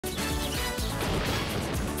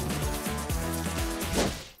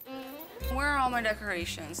my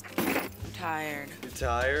decorations. I'm tired. You're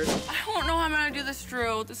tired? I don't know how I'm gonna do this,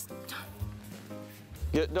 Drew.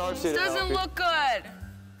 Get Darcy This to help doesn't you. look good.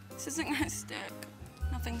 This isn't gonna stick.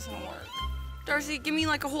 Nothing's gonna work. Darcy, give me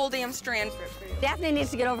like a whole damn strand for you. Daphne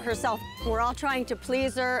needs to get over herself. We're all trying to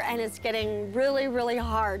please her, and it's getting really, really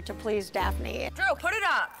hard to please Daphne. Drew, put it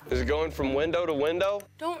up. Is it going from window to window?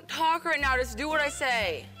 Don't talk right now, just do what I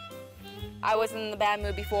say. I was in the bad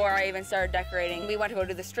mood before I even started decorating. We went to go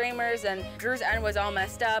do the streamers, and Drew's end was all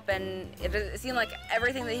messed up, and it seemed like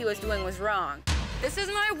everything that he was doing was wrong. This is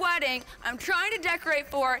my wedding. I'm trying to decorate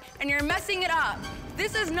for it, and you're messing it up.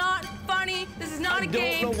 This is not funny. This is not a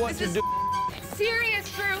game. I don't know what to do.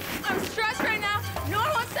 Serious, Drew. I'm stressed right now. No one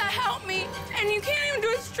wants to help me, and you can't even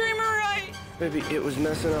do a streamer right. Baby, it was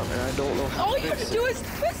messing up, and I don't know how All to you have fix to do is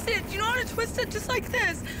twist it. You know how to twist it just like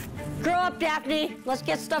this. Grow up, Daphne. Let's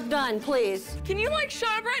get stuff done, please. Can you, like, shut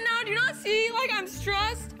up right now? Do you not see, like, I'm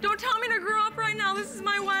stressed? Don't tell me to grow up right now. This is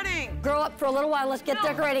my wedding. Grow up for a little while. Let's get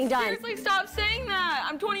decorating done. Seriously, stop saying that.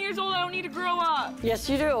 I'm 20 years old. I don't need to grow up. Yes,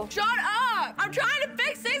 you do. Shut up. I'm trying to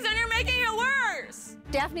fix things, and you're making it worse.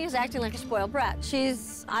 Daphne is acting like a spoiled brat.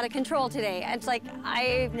 She's out of control today. It's like,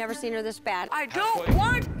 I've never seen her this bad. I don't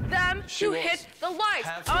want them to hit the lights.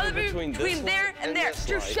 halfway between there and there. this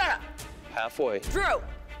Drew, light. shut up. Halfway. Drew.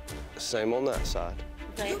 Same on that side.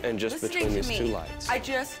 Okay. And just Listening between to these me. two lights. I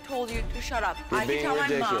just told you to shut up. You're I can being tell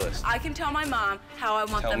ridiculous. my mom. I can tell my mom how I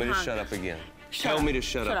want Tell them me to hung. shut up again. Shut Tell up. me to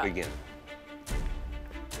shut up again.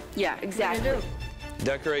 Yeah, exactly.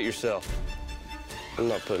 Decorate yourself. I'm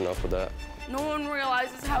not putting up with that. No one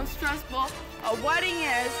realizes how stressful a wedding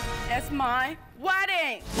is. It's my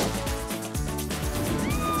wedding.